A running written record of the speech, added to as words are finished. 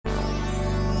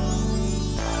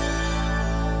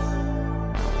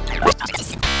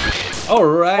All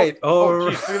right. Geez,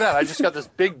 look at that. I just got this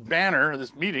big banner.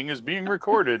 This meeting is being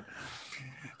recorded.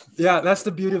 Yeah, that's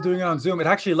the beauty of doing it on Zoom. It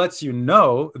actually lets you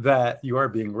know that you are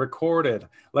being recorded.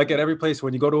 Like at every place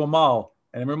when you go to a mall,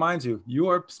 and it reminds you, you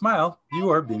are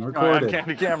being recorded. I'm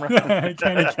Candy Camera.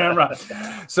 Candy Camera.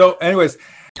 So anyways,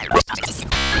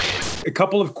 a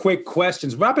couple of quick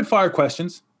questions, rapid fire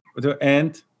questions to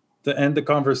end the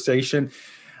conversation.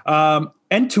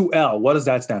 N2L, what does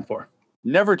that stand for?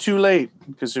 Never too late,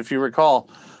 because if you recall,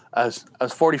 I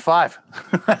was 45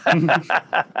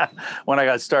 when I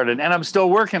got started, and I'm still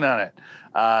working on it.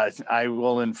 I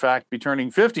will, in fact, be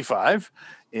turning 55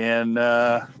 in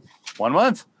 1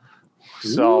 month.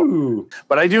 So, Ooh.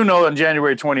 But I do know on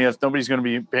January 20th, nobody's going to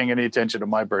be paying any attention to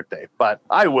my birthday, but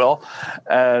I will.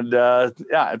 And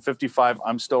at 55,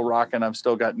 I'm still rocking. I've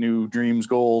still got new dreams,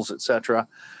 goals, etc.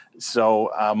 So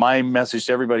my message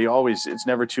to everybody always, it's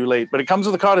never too late. But it comes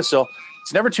with a codicil.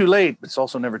 It's never too late, but it's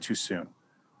also never too soon.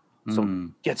 So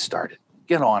get started.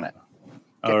 Get on it.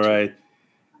 All right.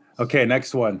 Okay,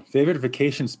 next one. Favorite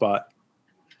vacation spot?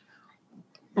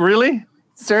 Really?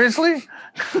 Seriously?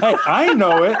 Hey, I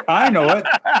know it,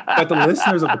 but the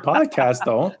listeners of the podcast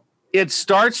don't. It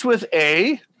starts with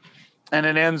A, and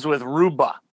it ends with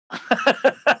Aruba.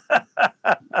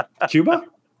 Cuba?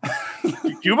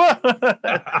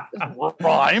 Cuba?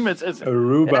 Rhyme. It's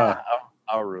Aruba. Yeah,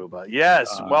 Aruba.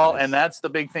 Yes. Well, nice. And that's the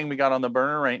big thing we got on the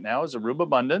burner right now is Aruba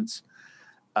Abundance.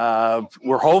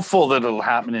 We're hopeful that it'll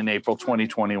happen in April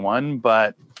 2021,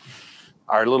 but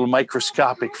our little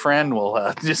microscopic friend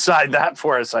will decide that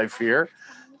for us, I fear.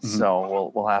 Mm-hmm.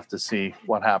 So we'll have to see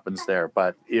what happens there.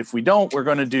 But if we don't, we're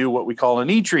going to do what we call an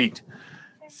e-treat.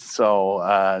 So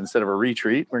instead of a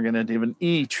retreat, we're going to do an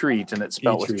e-treat, and it's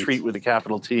spelled with treat with a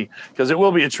capital T, because it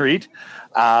will be a treat.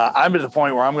 I'm at the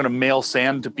point where I'm going to mail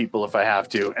sand to people if I have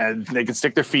to, and they can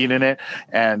stick their feet in it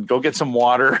and go get some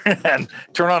water and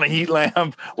turn on a heat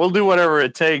lamp. We'll do whatever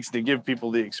it takes to give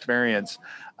people the experience.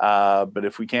 But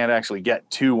if we can't actually get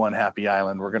to One Happy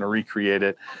Island, we're going to recreate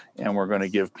it, and we're going to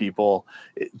give people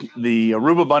the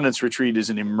Aruba Abundance Retreat is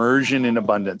an immersion in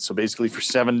abundance. So basically for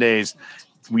 7 days,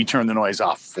 we turn the noise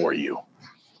off for you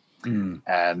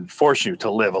and force you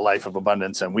to live a life of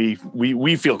abundance. And we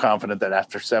feel confident that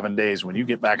after 7 days, when you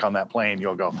get back on that plane,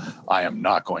 you'll go, I am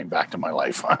not going back to my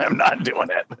life. I am not doing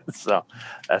it. So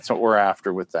that's what we're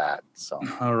after with that. So,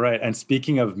 all right. And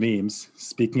speaking of memes,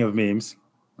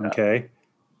 okay.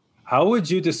 How would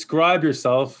you describe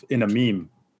yourself in a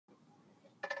meme?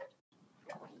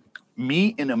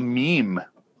 Me in a meme?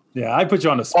 Yeah, I put you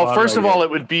on the spot. Well, first of all, it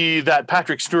would be that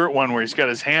Patrick Stewart one where he's got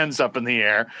his hands up in the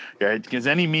air, right? Because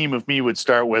any meme of me would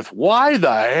start with, why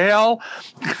the hell?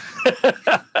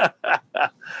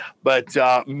 But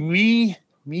me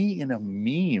in a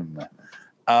meme.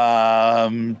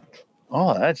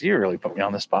 You really put me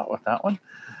on the spot with that one.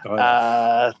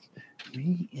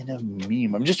 Me in a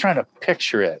meme. I'm just trying to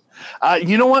picture it.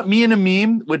 You know what? Me in a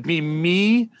meme would be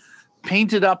me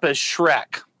painted up as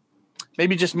Shrek.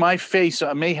 Maybe just my face.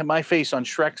 I may have my face on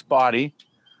Shrek's body,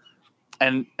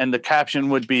 and the caption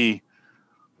would be,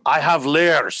 "I have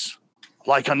layers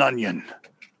like an onion."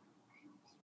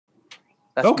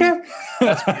 That's okay. Me.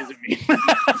 That's me as a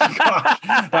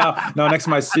meme. Now, next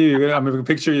time I see you, I'm gonna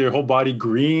picture your whole body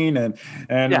green and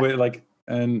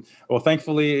with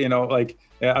thankfully, I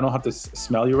don't have to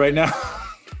smell you right now.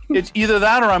 It's either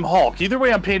that or I'm Hulk. Either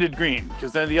way, I'm painted green,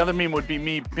 because then the other meme would be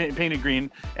me painted green,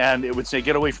 and it would say,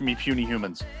 "Get away from me, puny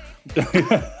humans."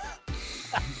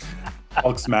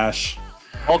 Hulk smash.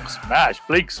 Hulk smash.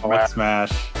 Blake smash. Hulk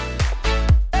smash.